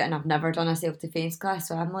 32 and I've never done a self-defence class.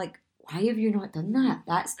 So I'm like, why have you not done that?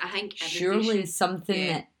 That's I think surely something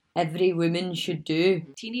that every woman should do.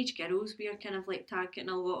 Teenage girls, we are kind of like targeting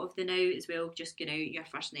a lot of the now as well, just going out your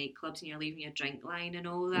first nightclubs and you're leaving your drink line and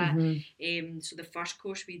all that. So the first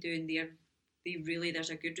course we do in there,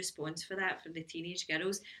 there's a good response for that for the teenage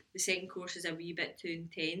girls. The second course is a wee bit too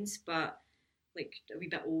intense, but like a wee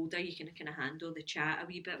bit older, you can kind of handle the chat a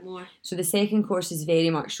wee bit more. So the second course is very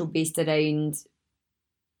much so based around...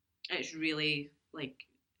 It's really like,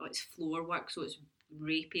 it's floor work, so it's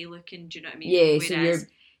rapey looking, do you know what I mean? Yeah, Whereas, so you're...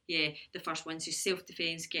 Yeah, the first one's just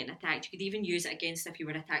self-defence, getting attacked. You could even use it against if you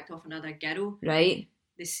were attacked off another girl. Right.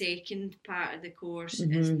 The second part of the course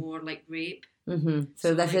is more like rape.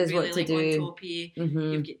 So this like is really what to like do. On top of you,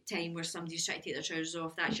 you've got time where somebody's trying to take their trousers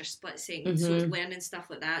off. That's your split second. So it's learning stuff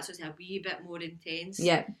like that. So it's a wee bit more intense.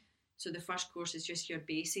 Yeah. So the first course is just your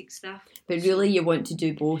basic stuff. But really, you want to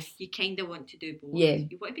do both. You kind of want to do both. Yeah.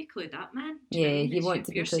 You want to be clued up, man. You want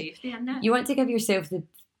to be safety in that. You want to give yourself the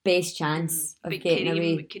best chance of getting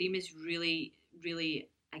away. Kareem is really, really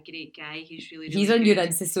a great guy. He's really he's on good. Your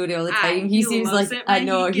Insta story all the time. He seems like it, I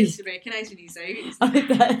know he gets recognised when he's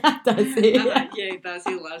out. Does he? Yeah, he does.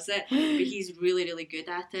 He loves it. But he's really, really good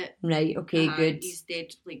at it. Right. Okay. Good. He's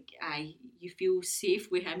dead. Like you feel safe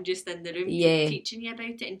with him just in the room, teaching you about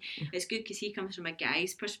it, and it's good because he comes from a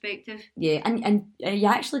guy's perspective. Yeah, and you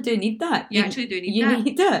actually do need that. You actually do need that. You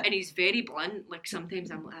need it, and he's very blunt. Like sometimes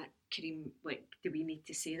I'm like, Kareem, like, do we need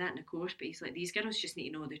to say that in the course? But he's like, these girls just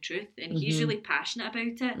need to know the truth, and he's really passionate about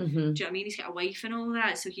it. Do you know what I mean? He's got a wife and all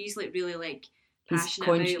that, so he's like really like passionate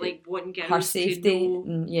about like wanting girls to know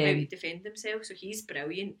how to defend themselves. So he's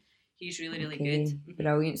brilliant. He's really, really good.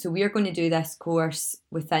 Brilliant. So we're going to do this course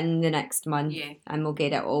within the next month, and we'll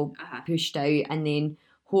get it all pushed out, and then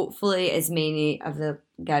hopefully as many of the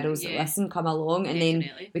girls that listen come along, and then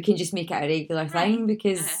we can just make it a regular thing,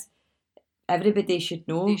 because everybody should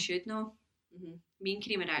know. They should know. me and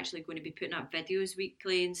Kareem are actually going to be putting up videos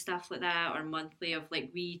weekly and stuff like that, or monthly, of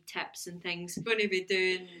like wee tips and things. We're going to be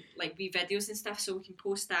doing like wee videos and stuff, so we can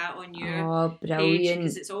post that on your page,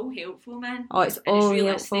 because it's all helpful, man. Oh, it's and all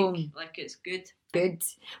it's helpful. Like, it's good. Good.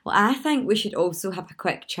 Well, I think we should also have a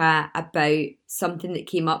quick chat about something that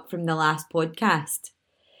came up from the last podcast.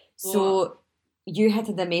 So you had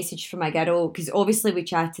a message from a girl, because obviously we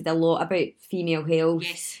chatted a lot about female health.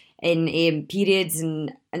 Yes. In periods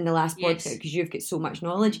and in the last podcast, because you've got so much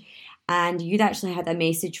knowledge, and you'd actually had a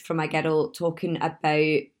message from a girl talking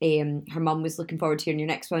about her mum was looking forward to hearing your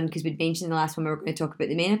next one, because we'd mentioned in the last one we were going to talk about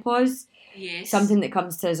the menopause. Yes. Something that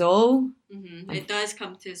comes to us all. Mm-hmm. It does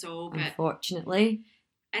come to us all, but unfortunately.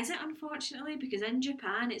 Is it unfortunately? Because in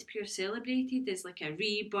Japan it's pure celebrated as like a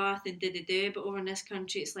rebirth and but over in this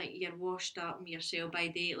country it's like you're washed up and you're sell by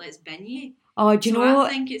date, let's bin you. Oh, do you know? I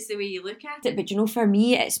think it's the way you look at it. But you know, for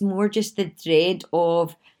me it's more just the dread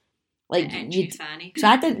of like fanny. So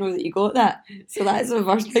I didn't know that you got that. So that's the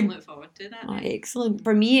first thing. Look forward to that. Oh, excellent.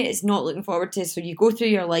 For me it's not looking forward to. So you go through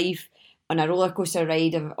your life on a roller coaster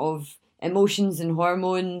ride of emotions and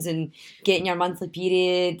hormones and getting your monthly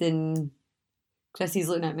period, and Chrissy's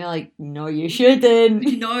looking at me like, no, you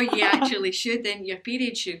shouldn't. No, you actually shouldn't. Your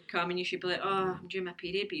period should come and you should be like, oh, I'm due my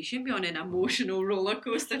period, but you shouldn't be on an emotional roller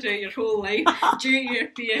coaster throughout your whole life due to your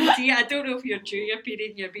PMT. I don't know if you're due your period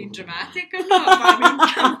and you're being dramatic or not, but I mean,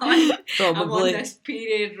 come on. Probably. I'm on this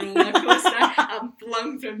period roller coaster. I'm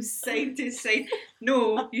flung from side to side.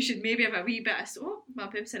 No, you should maybe have a wee bit of, my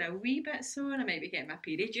boobs are a wee bit sore, I might be getting my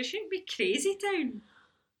period. You shouldn't be crazy town.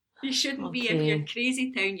 You shouldn't be. If you're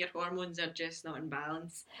crazy town, your hormones are just not in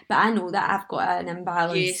balance. But I know that I've got an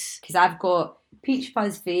imbalance. Yes. Because I've got peach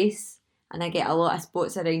fuzz face and I get a lot of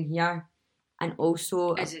spots around here. And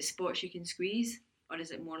also... Is it spots you can squeeze? Or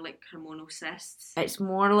is it more like hormonal cysts? It's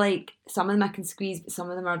more like, some of them I can squeeze, but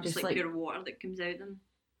some of them are just like pure water that comes out of them.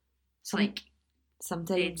 It's like...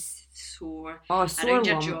 Sometimes it's sore. Oh, sore around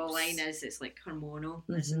lumps. Your jawline it's like hormonal,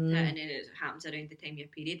 isn't it? And then it happens around the time of your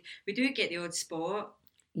period. We do get the odd spot.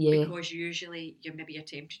 Yeah. Because usually your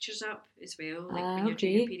temperature's up as well, like when you're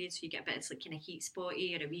doing your period, so you get a bit, it's like kind of heat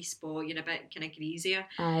spotty or a wee spot, you're a bit kind of greasier.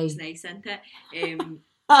 Aye. It's nice, isn't it?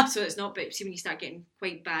 So it's not, but see when you start getting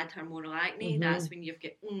quite bad hormonal acne, that's when you've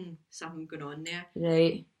got something going on there.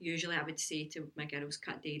 Right. Usually I would say to my girls,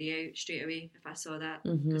 cut dairy out straight away if I saw that,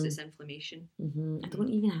 because it's inflammation. I don't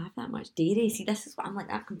even have that much dairy. See, this is what I'm like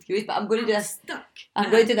that confused, but I'm going to do this. Stuck. I'm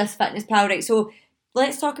going to do this fitness pal, right? So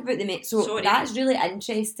let's talk about the that's really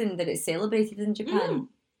interesting that it's celebrated in Japan.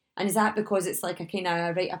 And is that because it's like a kind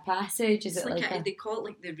of rite of passage? Is it's it like they call it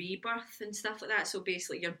like the rebirth and stuff like that. So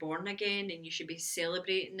basically you're born again and you should be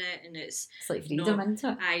celebrating it, and it's like freedom, isn't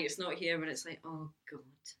it? Aye, it's not here when it's like, oh God.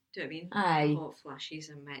 Do you know what I mean? Aye. Hot flashes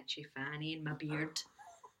and my itchy fanny and my beard.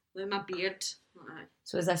 Look at my beard.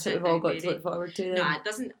 So is this what we've all got to look forward to then? No, it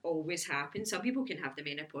doesn't always happen. Some people can have the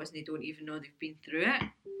menopause and they don't even know they've been through it.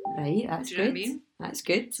 Right, that's Do you good. know what I mean? That's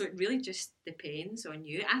good. So it really just depends on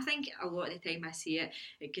you. I think a lot of the time I see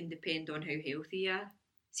it can depend on how healthy you are.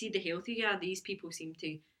 See, the healthier you are, these people seem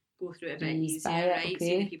to go through it a bit easier, right?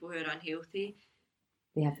 See, the people who are unhealthy,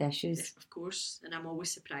 they have the issues. Of course. And I'm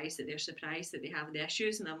always surprised that they're surprised that they have the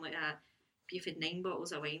issues. And I'm like, if you've had 9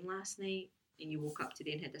 bottles of wine last night and you woke up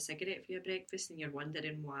today and had a cigarette for your breakfast and you're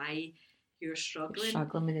wondering why you're struggling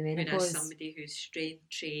with the menopause. Whereas somebody who's strength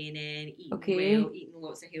training, eating well, eating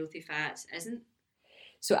lots of healthy fats isn't.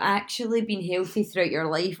 So actually being healthy throughout your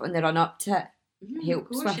life on the run up to it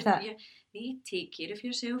helps with it. You need to take care of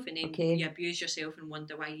yourself, and then you abuse yourself and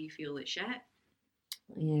wonder why you feel like shit.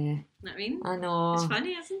 Yeah. You know what I mean? I know. It's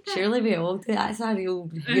funny, isn't it? Surely we all do. That's a real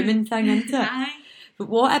human thing, isn't it? Aye. But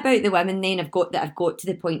what about the women then have got to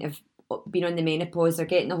the point of being on the menopause, they're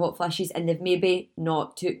getting the hot flashes and they've maybe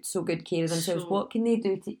not took so good care of themselves? So, what can they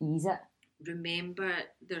do to ease it? Remember,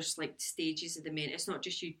 there's like stages of the menopause. It's not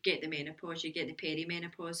just you get the menopause, you get the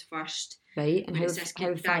perimenopause first. Right, and how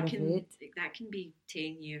far ahead? That can be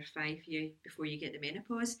 10 years, 5 years before you get the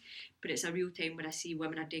menopause. But it's a real time where I see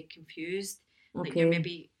women are dead confused. Like you're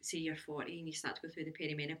maybe, say you're 40 and you start to go through the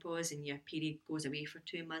perimenopause and your period goes away for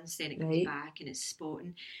 2 months, then it comes back and it's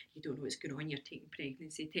spotting. You don't know what's going on, you're taking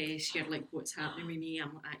pregnancy tests, you're like, what's happening with me?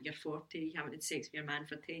 I'm at you're 40, you haven't had sex with your man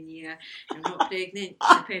for 10 years, you're not pregnant,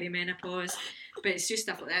 it's the perimenopause. But it's just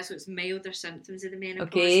stuff like that, so it's milder symptoms of the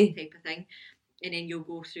menopause type of thing. And then you'll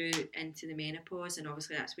go through into the menopause, and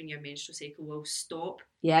obviously that's when your menstrual cycle will stop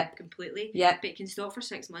completely. But it can stop for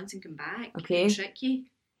 6 months and come back and trick you.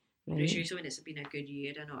 But it's usually when it's been a good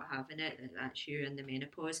year of not having it, that's you in the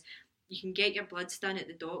menopause. You can get your bloods done at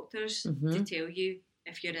the doctors to tell you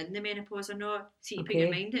if you're in the menopause or not. See, you put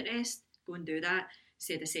your mind at rest, go and do that.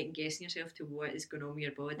 instead of second guessing yourself to what is going on with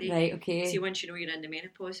your body. Right, okay. See, once you know you're in the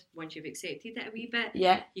menopause, once you've accepted it a wee bit,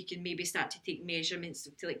 you can maybe start to take measurements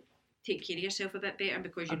to like take care of yourself a bit better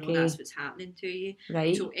because you know that's what's happening to you.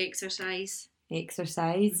 Right. So exercise.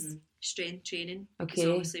 Strength training. Because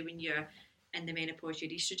obviously when you're in the menopause, your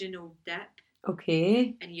estrogen will dip.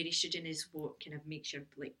 Okay. And your estrogen is what kind of makes your,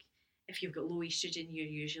 like, if you've got low estrogen, you're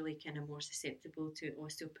usually kind of more susceptible to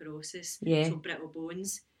osteoporosis. Yeah. So brittle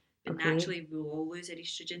bones. But naturally, we'll all lose our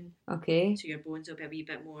estrogen. Okay. So your bones will be a wee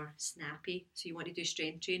bit more snappy. So you want to do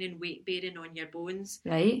strength training, weight bearing on your bones.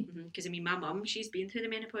 Right. Because, I mean, my mum, she's been through the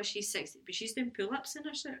menopause. She's 60, but she's doing pull-ups in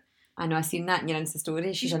her shirt. I know, I've seen that in your Insta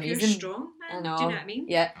story. She's amazing. Pure strong, man. I know. Do you know what I mean?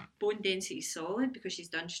 Yeah. Bone density solid because she's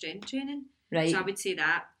done strength training. Right. So I would say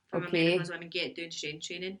that for my menopause women, get doing strength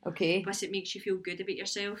training. Okay. Plus, it makes you feel good about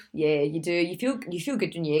yourself. Yeah, you do. You feel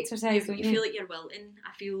good when you exercise, don't you? You feel like you're wilting.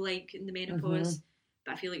 I feel like in the menopause,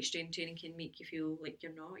 but I feel like strength training can make you feel like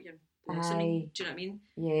you're not. You're blossoming. Do you know what I mean?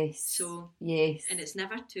 Yes. So yes. And it's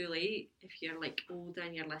never too late if you're like older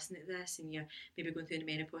and you're listening to this and you're maybe going through the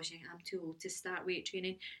menopause. You think, I'm too old to start weight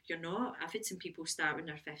training. You're not. I've had some people start when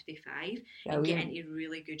they're 55 and get into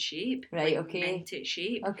really good shape. Right. Like okay. Minted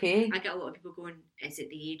shape. Okay. I get a lot of people going, "Is it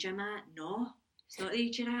the age I'm at?" No, it's not the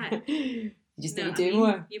age you're at. You just need to do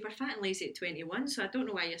more. You were fat and lazy at 21, so I don't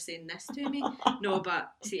know why you're saying this to me. No,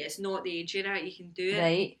 but see, it's not the age you're at. You can do it.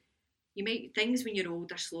 Right. You might, things when you're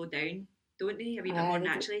older slow down, don't they? A wee bit more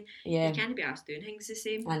naturally. Yeah. You can't be asked doing things the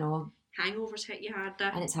same. I know. Hangovers hit you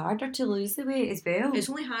harder. And it's harder to lose the weight as well. It's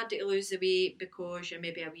only harder to lose the weight because you're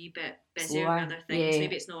maybe a wee bit busier Slower. with other things. Yeah.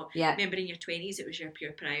 Maybe it's not. Yeah. Remember in your 20s, it was your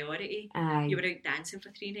pure priority. Aye. You were out dancing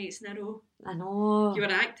for 3 nights in a row. I know. You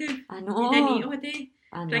were active. I know. You didn't eat all day.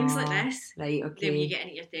 I know. Things like this. Right, okay. Then when you get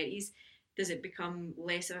into your 30s, does it become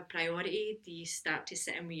less of a priority? Do you start to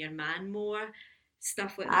sit in with your man more?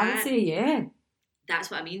 Stuff like that. I would say yeah.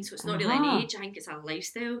 That's what I mean. So it's not really an age. I think it's a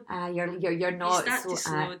lifestyle. You're not. You start to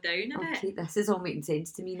slow down a bit. Okay, this is all making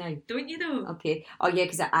sense to me now. Don't you though? Okay. Oh yeah,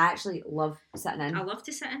 because I actually love sitting in. I love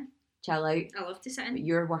to sit in. Chill out. I love to sit in. But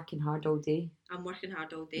you're working hard all day. I'm working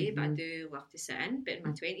hard all day, but I do love to sit in. But in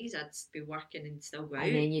my 20s, I'd be working and still go out.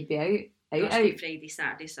 And then you'd be out. Thursday, Friday,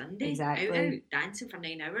 Saturday, Sunday. Exactly. Out, dancing for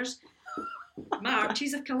 9 hours. My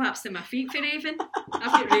arches have collapsed in my feet for raving.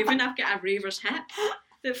 I've got a raver's hip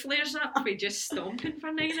that flares up by just stomping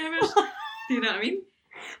for 9 hours. Do you know what I mean?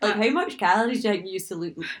 Like, how much calories do you think you used to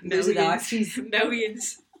lose with the arches?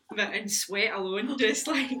 Millions. But in sweat alone, just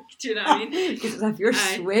like, do you know what I mean? Because it's if you're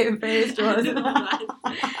sweating fast,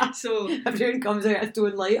 so everyone comes out a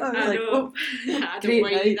stone lighter. I know. I don't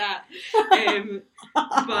like that.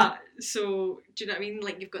 But so, do you know what I mean?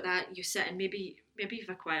 Like, you've got that, you sit and maybe you've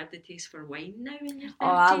acquired the taste for wine now in your 30s. Oh,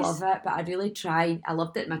 I love it, but I really try. I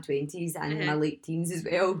loved it in my 20s and my late teens as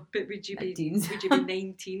well. But would you be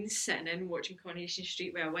 19 sitting in watching Coronation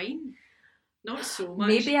Street with a wine? Not so much.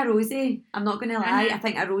 Maybe a rosé. I'm not going to lie. I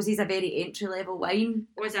think a rosé's a very entry-level wine.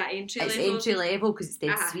 Was that entry level? It's entry-level because it's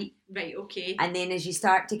dead sweet. Right, okay. And then as you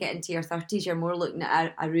start to get into your 30s, you're more looking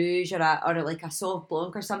at a rouge or like a soft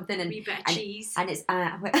blanc or something. And, a wee bit of cheese. And it's...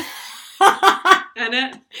 In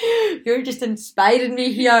it. You're just inspiring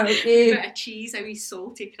me here, okay? A bit of cheese, a wee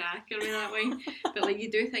salty cracker with that wine. But like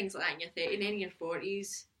you do things like that in your 30s and then in your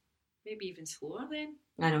 40s, maybe even slower then.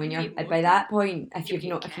 I know, when you're by that point, if you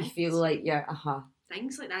feel like you're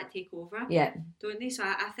things like that take over, don't they? So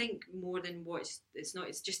I think more than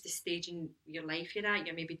it's just the stage in your life you're at.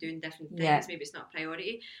 You're maybe doing different things. Maybe it's not a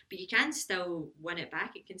priority, but you can still win it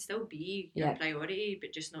back. It can still be your priority,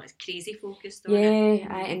 but just not as crazy focused on it.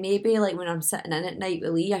 And maybe like when I'm sitting in at night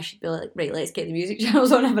with Lee, I should be like, right, let's get the music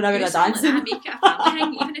channels on, have an hour of dancing. Like make it a family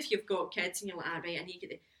thing. Even if you've got kids and you're like, right, I need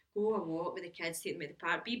to go a walk with the kids, take them to the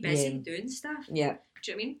park, be busy doing stuff. Yeah.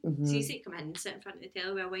 Do you know what I mean? It's easy to come in and sit in front of the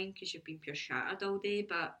telly with a wine because you've been pure shattered all day,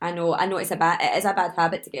 but... I know, it is a bad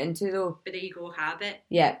habit to get into though. But there you go, habit.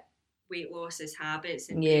 Yeah. Weight loss is habits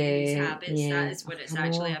and habits. That is what it's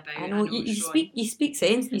actually about. I know. You speak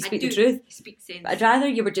sense. You speak the truth. You speak sense. But I'd rather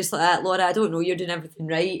you were just like that, Laura. I don't know. You're doing everything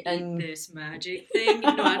right. And this magic thing. No,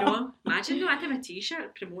 I know. Imagine I'd have a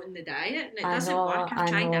T-shirt promoting the diet and it doesn't work. I've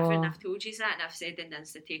tried different. I've told you that, and I've said in the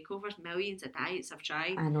Insta takeovers, millions of diets I've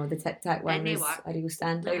tried. I know the Tic Tac one is a real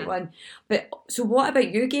standout one. But so, what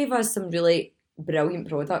about you? Gave us some really brilliant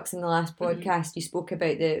products in the last podcast. You spoke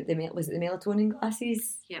about the melatonin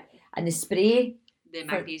glasses. Yep. And the spray. The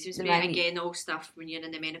magnesium spray. Again, all stuff when you're in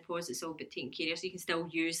the menopause, it's all about taking care of, so you can still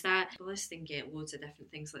use that. List and get loads of different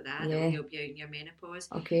things like that that will help you out in your menopause.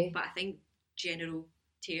 Okay. But I think general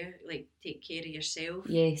take care of yourself.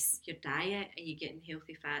 Yes. Your diet, are you getting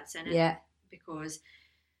healthy fats in it? Yeah. Because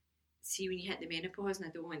see when you hit the menopause, and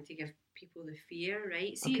I don't want to give people the fear,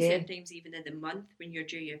 right? See, sometimes even in the month when you're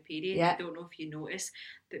due your period, I don't know if you notice,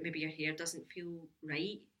 but maybe your hair doesn't feel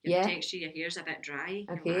right. Your texture, your hair's a bit dry.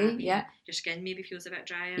 Your skin maybe feels a bit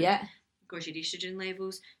drier. Because your estrogen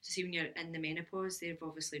levels. So see when you're in the menopause, they've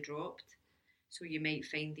obviously dropped. So you might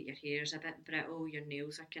find that your hair's a bit brittle, your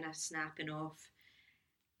nails are kind of snapping off.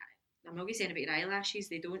 I'm not going to say anything about your eyelashes,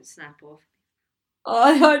 they don't snap off.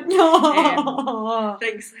 Oh no!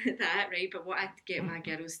 Things like that, right? But what I get my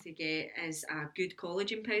girls to get is a good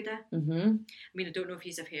collagen powder. I mean, I don't know if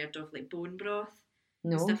you've heard of like bone broth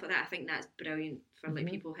and stuff like that. I think that's brilliant for like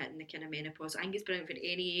people hitting the kind of menopause. I think it's brilliant for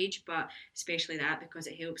any age, but especially that because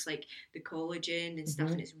it helps like the collagen and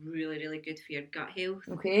stuff, and it's really, really good for your gut health.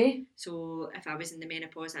 Okay. So if I was in the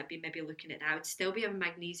menopause, I'd be maybe looking at that. I would still be having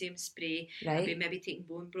magnesium spray. Right. I'd be maybe taking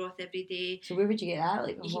bone broth every day. So where would you get that?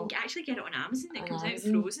 Like you can actually get it on Amazon. It comes out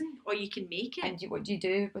frozen, or you can make it. And what do you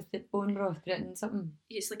do with the bone broth? Put it in something?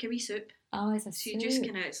 It's like a wee soup. Oh, it's a soup. So you just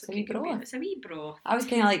kind of, it's like a broth. It's a wee broth. I was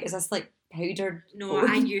kind of like, is this like powdered? No,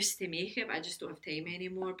 I used to make it, but I just don't have time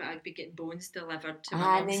anymore. But I'd be getting bones delivered to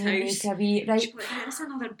my mum's house. And then you make a wee, right? She'd be like, that's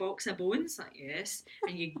another box of bones. Like, yes.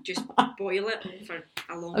 And you just boil it for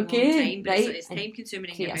a long time. But it's time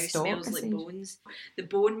consuming and your house smells like bones. The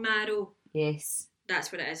bone marrow. Yes. That's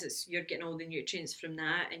what it is. You're getting all the nutrients from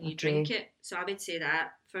that and you drink it. So I would say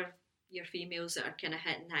that for your females that are kind of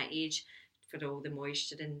hitting that age, for all the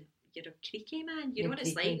moisture, and you're a creaky, man. You know what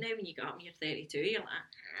it's like now when you get up and you're 32, you're like,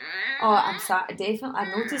 oh, I'm sorry, definitely.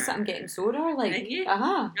 I've noticed that I'm getting sorer, like, I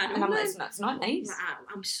know, and I'm like, it's not nice.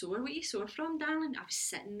 I'm sore. What are you sore from, darling? I was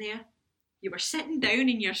sitting there. You were sitting down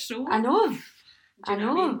and you're sore. I know. I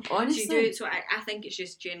know, what I mean? honestly. So I think it's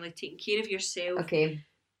just generally taking care of yourself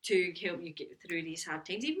to help you get through these hard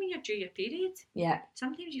times. Even when you're due your period. Yeah.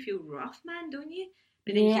 Sometimes you feel rough, man, don't you?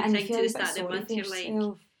 But then you think to the start of the month, you're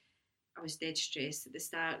like, I was dead stressed at the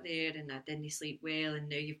start there and I didn't sleep well, and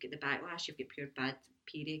now you've got the backlash, you've got pure bad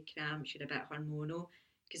period cramps, you're a bit hormonal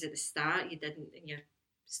because at the start you didn't, in your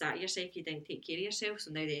start of your cycle you didn't take care of yourself,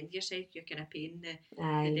 so now the end of your cycle you're kind of paying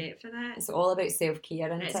the debt for that. It's all about self-care,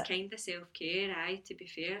 isn't it? It's kind of self-care, to be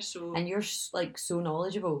fair. So and you're like so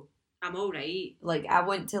knowledgeable. I'm alright. Like, I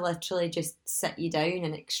want to literally just sit you down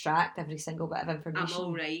and extract every single bit of information. I'm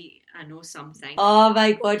alright. I know something. Oh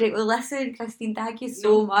my god, right, well listen, Christine, thank you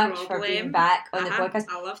so much for being back on the podcast.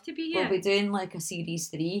 I love to be here. We'll be doing like a series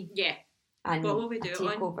 3. Yeah. And what will we do it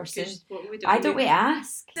on? Soon. What will we do? I don't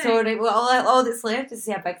ask. So right, well, all that's left is to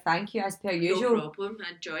say a big thank you as per usual. No problem,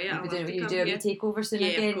 I enjoy it. You do a wee takeover soon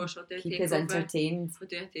again. Yeah, of course I'll do a Keep takeover. us entertained. We'll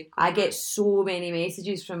do a takeover. I get so many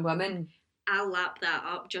messages from women. I'll lap that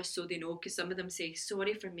up just so they know, because some of them say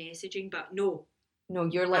sorry for messaging, but no,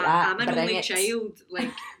 you're like that. I'm an only child. Like,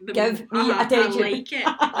 give me attention. I like it.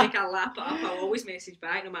 Like, I lap it up. I'll always message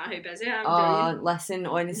back, no matter how busy I am. Oh, listen,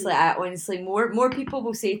 honestly, more people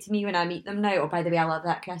will say to me when I meet them now, oh, by the way, I love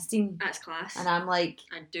that Christine. That's class. And I'm like,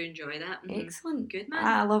 I do enjoy that. Excellent. Good, man.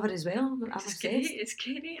 I love it as well. It's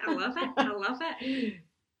great. I love it. I love it.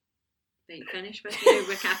 Right, finish with you.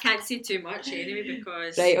 I can't say too much anyway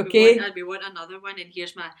because we want another one, and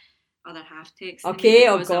here's my other half text. Okay,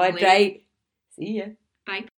 oh god, right. See ya. Bye.